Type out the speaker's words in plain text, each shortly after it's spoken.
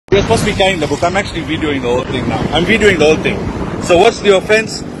You're supposed to be carrying the book. I'm actually videoing the whole thing now. I'm videoing the whole thing. So what's the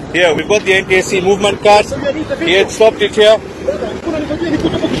offense? Here, we've got the NTSC movement card. He had stopped it here.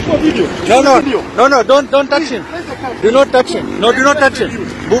 No, don't touch him. Do not touch him. No, do not touch him.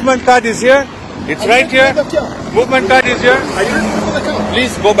 Movement card is here. It's right here. Movement card is here.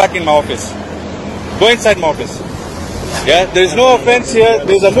 Please go back in my office. Go inside my office. Yeah, there is no offense here.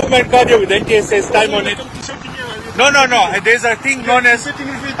 There's a movement card here with NTSA's time on it. No. There's a thing known as...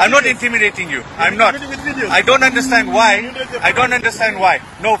 I'm not intimidating you. I'm not. I don't understand why. I don't understand why.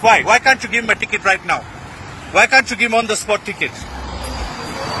 No, why? Why can't you give him a ticket right now? Why can't you give him on-the-spot ticket?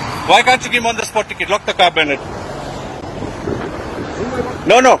 Why can't you give him on-the-spot ticket? Lock the car, Bennett.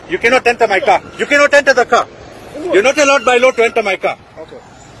 No. You cannot enter my car. You cannot enter the car. You're not allowed by law to enter my car.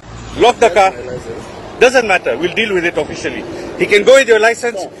 Lock the car. Doesn't matter. We'll deal with it officially. He can go with your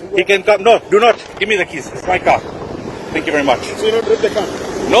license. He can come. No, do not. Give me the keys. It's my car. Thank you very much. So you don't drive the car?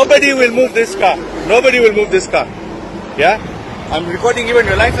 Nobody will move this car. Nobody will move this car. Yeah? I'm recording even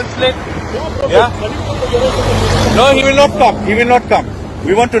your license plate. Yeah? No, he will not come. He will not come.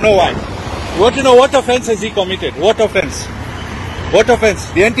 We want to know why. We want to know what offense has he committed. What offense? What offense?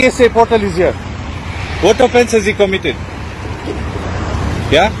 The NTSA portal is here. What offense has he committed?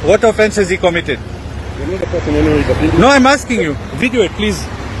 Yeah? What offense has he committed? No, I'm asking you. Video it, please.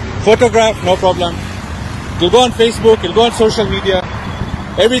 Photograph, no problem. It'll go on Facebook, it'll go on social media.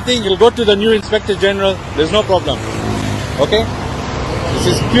 Everything, it'll go to the new Inspector General. There's no problem. Okay? This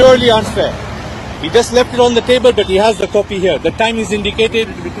is purely unfair. He just left it on the table, but he has the copy here. The time is indicated,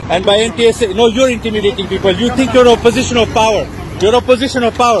 and by NTSA... No, you're intimidating people. You think you're in a position of power. You're in a position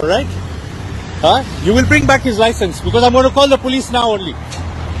of power, right? Huh? You will bring back his license, because I'm going to call the police now only.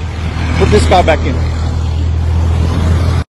 Put this car back in.